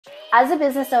As a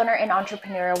business owner and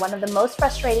entrepreneur, one of the most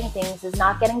frustrating things is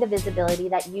not getting the visibility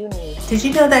that you need. Did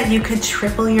you know that you could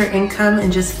triple your income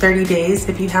in just 30 days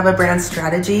if you have a brand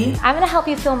strategy? I'm going to help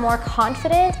you feel more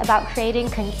confident about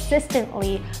creating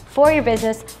consistently for your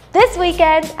business this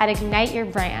weekend at Ignite Your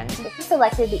Brand. We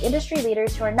selected the industry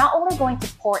leaders who are not only going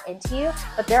to pour into you,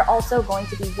 but they're also going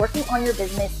to be working on your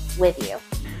business with you.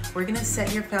 We're going to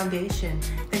set your foundation,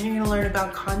 then you're going to learn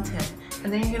about content,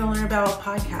 and then you're going to learn about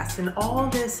podcasts, and all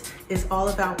this is all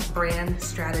about brand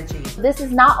strategy. This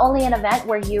is not only an event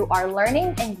where you are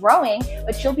learning and growing,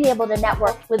 but you'll be able to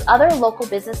network with other local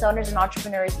business owners and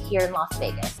entrepreneurs here in Las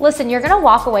Vegas. Listen, you're going to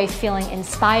walk away feeling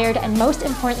inspired and most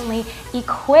importantly,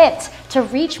 equipped to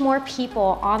reach more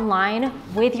people online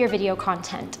with your video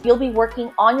content. You'll be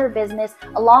working on your business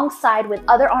alongside with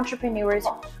other entrepreneurs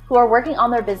who are working on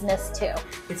their business too.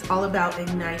 It's all about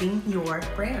igniting your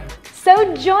brand.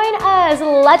 So join us.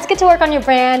 Let's get to work on your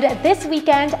brand this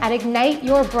weekend at Ignite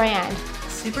Your Brand.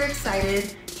 Super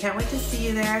excited. Can't wait to see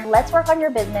you there. Let's work on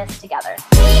your business together.